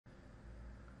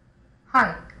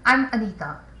Hi, I'm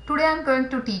Anita. Today I'm going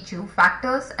to teach you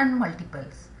factors and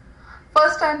multiples.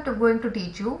 First I'm going to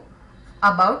teach you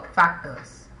about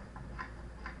factors.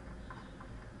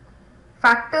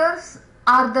 Factors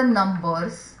are the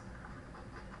numbers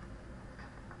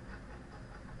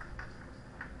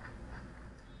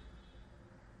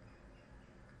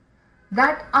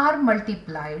that are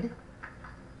multiplied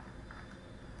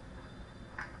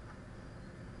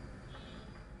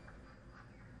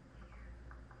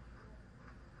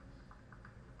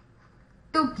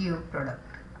to give product.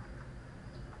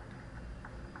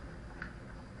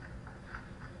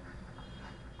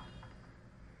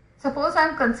 Suppose I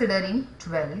am considering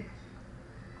 12.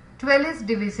 12 is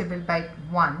divisible by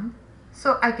 1.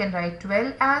 So I can write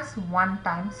 12 as 1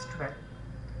 times 12.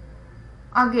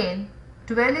 Again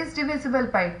 12 is divisible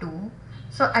by 2.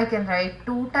 So I can write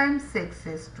 2 times 6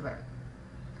 is 12.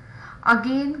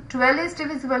 Again 12 is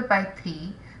divisible by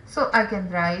 3. So I can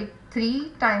write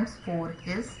 3 times 4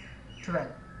 is 12.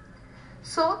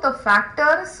 So the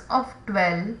factors of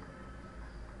 12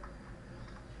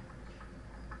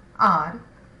 are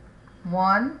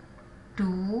 1,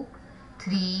 2,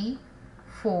 3,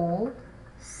 4,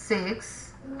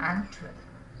 6 and 12.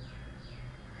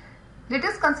 Let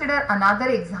us consider another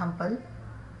example,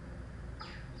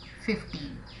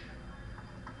 15.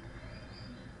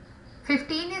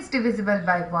 15 is divisible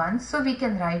by 1, so we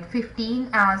can write 15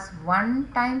 as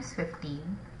 1 times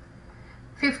 15.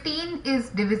 15 is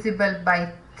divisible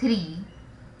by 3,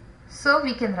 so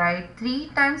we can write 3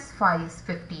 times 5 is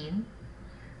 15.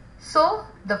 So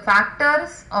the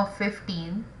factors of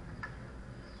 15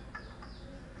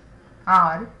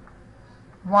 are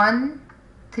 1,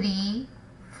 3,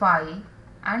 5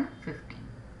 and 15.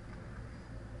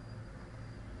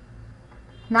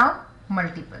 Now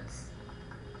multiples.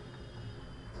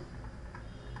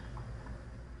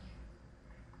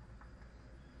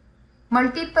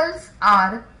 Multiples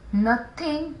are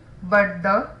nothing but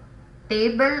the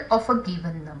table of a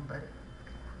given number.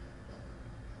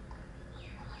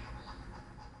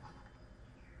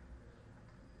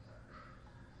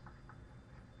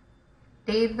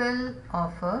 Table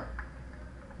of a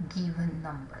given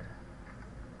number.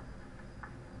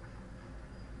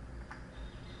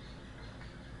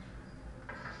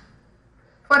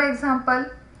 For example,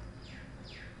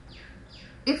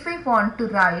 if we want to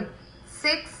write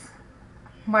 6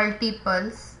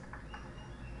 multiples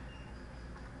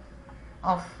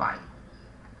of 5.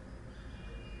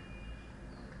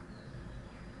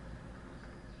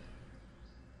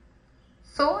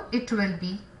 So it will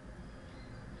be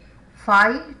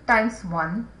 5 times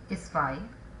 1 is 5,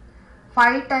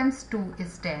 5 times 2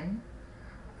 is 10,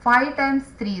 5 times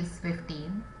 3 is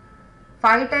 15,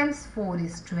 5 times 4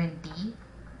 is 20,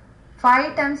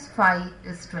 5 times 5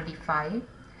 is 25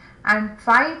 and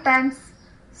 5 times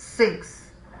 6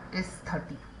 is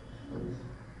 30.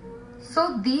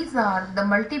 So these are the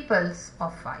multiples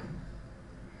of 5.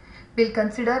 We'll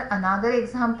consider another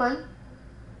example.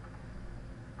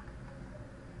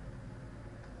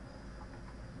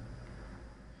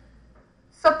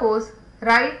 Suppose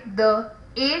write the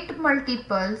 8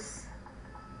 multiples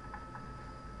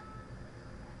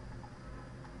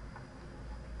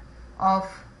of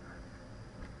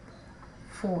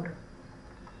 4.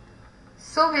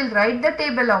 So we'll write the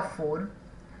table of 4.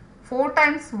 4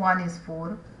 times 1 is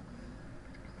 4.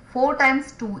 4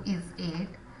 times 2 is 8.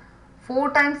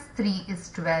 4 times 3 is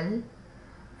 12.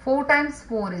 4 times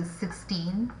 4 is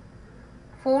 16.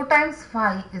 4 times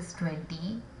 5 is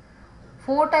 20.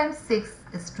 4 times 6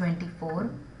 is 24.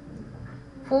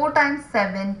 4 times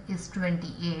 7 is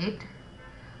 28.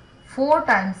 4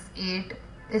 times 8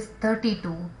 is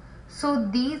 32. So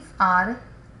these are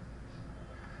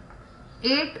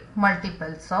 8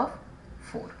 multiples of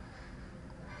 4.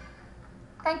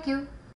 Thank you.